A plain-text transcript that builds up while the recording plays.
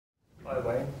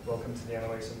welcome to the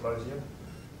NOA Symposium.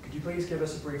 Could you please give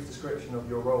us a brief description of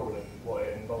your role and what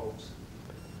it involves?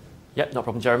 Yep, no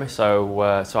problem, Jeremy. So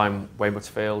I'm Wayne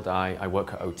Butterfield. I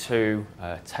work at O2,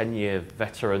 10-year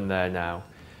veteran there now.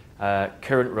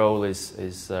 Current role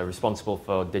is responsible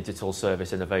for digital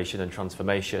service innovation and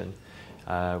transformation.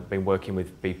 Been working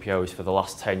with BPOs for the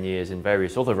last 10 years in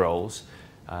various other roles,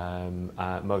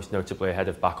 most notably head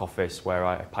of back office, where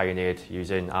I pioneered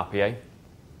using RPA.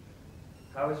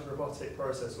 How is robotic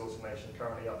process automation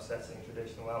currently upsetting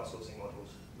traditional outsourcing models?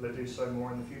 Will it do so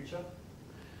more in the future?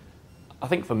 I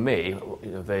think for me,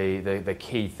 the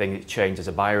key thing that changed as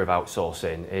a buyer of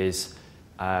outsourcing is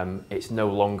it's no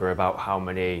longer about how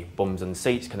many bums and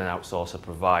seats can an outsourcer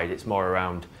provide. It's more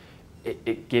around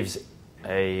it gives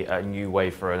a new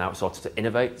way for an outsourcer to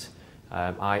innovate.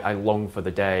 I long for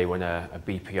the day when a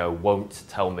BPO won't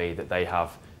tell me that they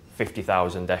have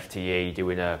 50,000 FTE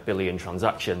doing 1 billion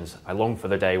transactions. I long for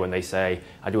the day when they say,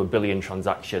 I do 1 billion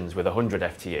transactions with 100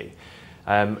 FTE.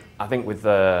 I think with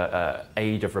the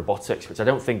aid of robotics, which I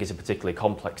don't think is a particularly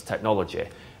complex technology,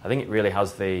 I think it really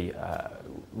has the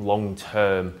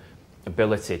long-term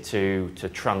ability to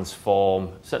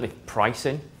transform certainly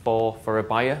pricing for a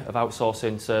buyer of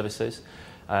outsourcing services.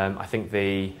 I think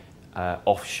the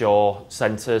offshore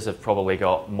centres have probably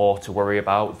got more to worry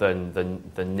about than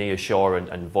nearshore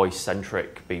and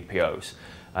voice-centric BPOs.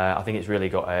 I think it's really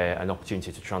got an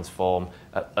opportunity to transform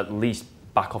at least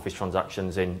back-office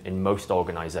transactions in most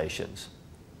organisations.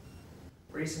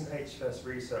 Recent HFS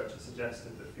research has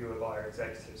suggested that fewer buyer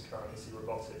executives currently see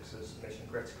robotics as mission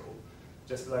critical,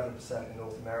 just 11% in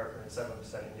North America and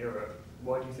 7% in Europe.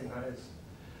 Why do you think that is?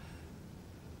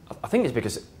 I think it's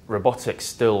because robotics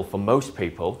still, for most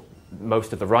people,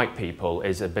 most of the right people,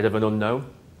 is a bit of an unknown.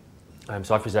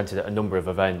 So I've presented at a number of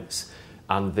events,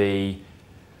 and the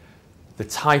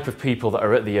type of people that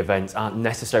are at the event aren't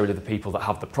necessarily the people that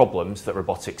have the problems that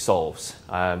robotics solves.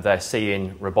 They're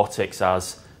seeing robotics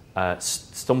as,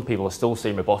 some people are still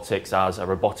seeing robotics as a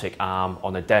robotic arm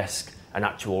on a desk, an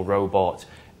actual robot,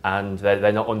 and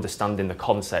they're not understanding the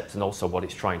concept and also what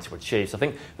it's trying to achieve. So I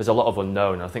think there's a lot of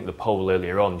unknown. I think the poll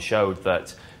earlier on showed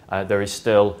that there is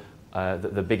still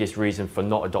the biggest reason for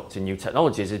not adopting new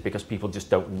technologies is because people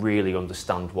just don't really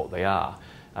understand what they are.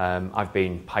 I've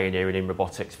been pioneering in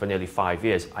robotics for nearly 5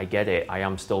 years. I get it. I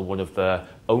am still one of the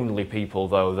only people,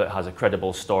 though, that has a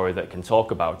credible story that can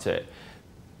talk about it.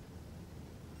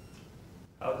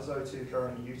 How does O2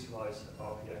 currently utilise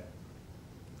RPA?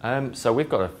 So we've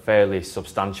got a fairly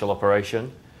substantial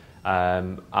operation.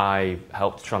 I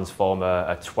helped transform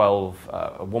a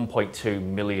 1.2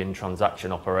 million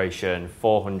transaction operation,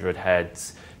 400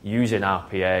 heads, using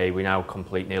RPA. We now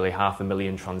complete nearly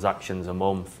 500,000 transactions a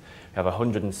month. We have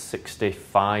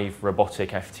 165 robotic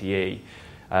FTE,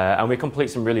 and we complete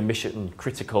some really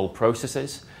mission-critical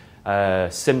processes.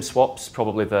 SIM swaps,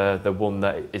 probably the one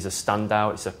that is a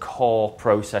standout. It's a core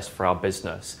process for our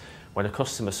business. When a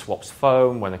customer swaps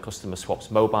phone, when a customer swaps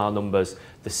mobile numbers,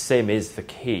 the SIM is the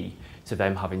key to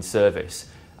them having service.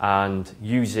 And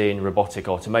using robotic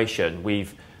automation,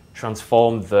 we've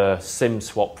transformed the SIM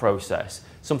swap process,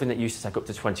 something that used to take up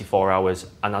to 24 hours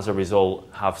and as a result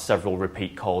have several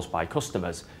repeat calls by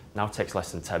customers, now takes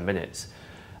less than 10 minutes.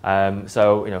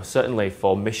 So certainly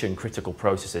for mission critical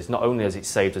processes, not only has it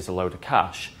saved us a load of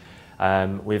cash,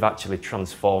 we've actually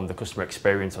transformed the customer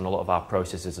experience on a lot of our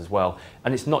processes as well.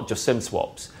 And it's not just SIM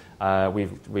swaps.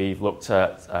 We've looked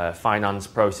at finance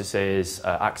processes,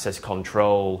 access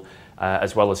control,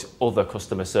 as well as other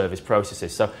customer service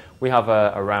processes. So we have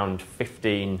around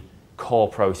 15 core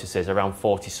processes, around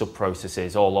 40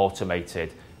 sub-processes, all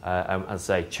automated, and as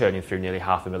I say, churning through nearly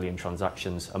 500,000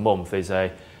 transactions a month is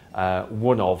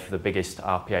one of the biggest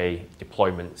RPA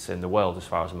deployments in the world, as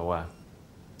far as I'm aware.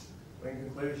 In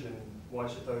conclusion, why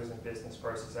should those in business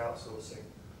process outsourcing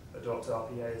adopt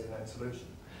RPA as an end solution?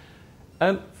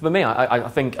 For me, I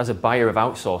think as a buyer of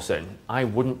outsourcing, I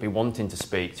wouldn't be wanting to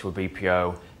speak to a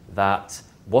BPO that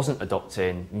wasn't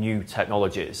adopting new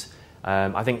technologies.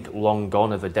 I think long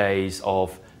gone are the days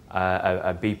of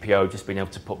a BPO just being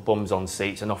able to put bums on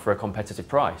seats and offer a competitive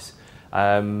price.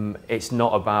 It's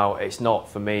not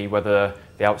for me whether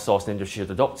the outsourcing industry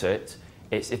should adopt it.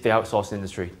 It's if the outsourcing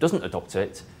industry doesn't adopt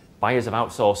it, buyers of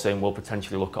outsourcing will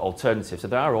potentially look at alternatives. So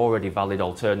there are already valid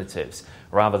alternatives.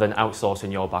 Rather than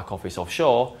outsourcing your back office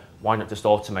offshore, why not just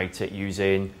automate it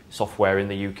using software in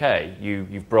the UK?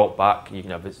 You've brought back,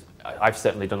 I've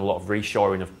certainly done a lot of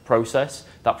reshoring of process.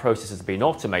 That process has been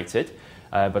automated,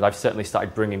 but I've certainly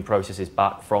started bringing processes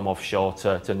back from offshore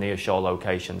to nearshore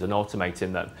locations and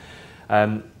automating them.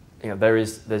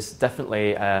 There's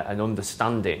definitely an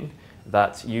understanding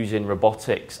that using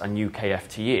robotics and UK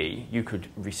FTE, you could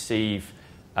receive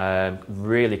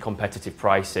really competitive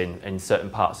pricing in certain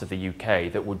parts of the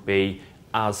UK that would be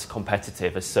as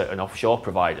competitive as certain offshore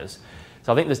providers.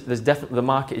 So I think there's definitely, the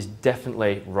market is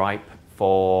definitely ripe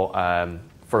for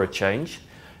a change.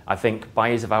 I think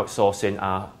buyers of outsourcing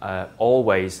are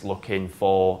always looking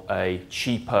for a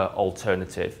cheaper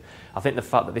alternative. I think the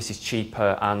fact that this is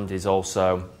cheaper and is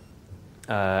also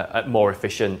more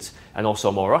efficient and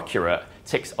also more accurate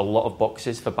ticks a lot of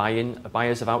boxes for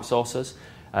buyers of outsourcers.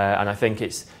 And I think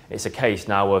it's a case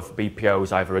now of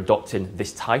BPOs either adopting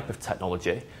this type of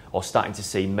technology or starting to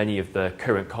see many of the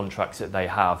current contracts that they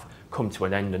have come to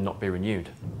an end and not be renewed.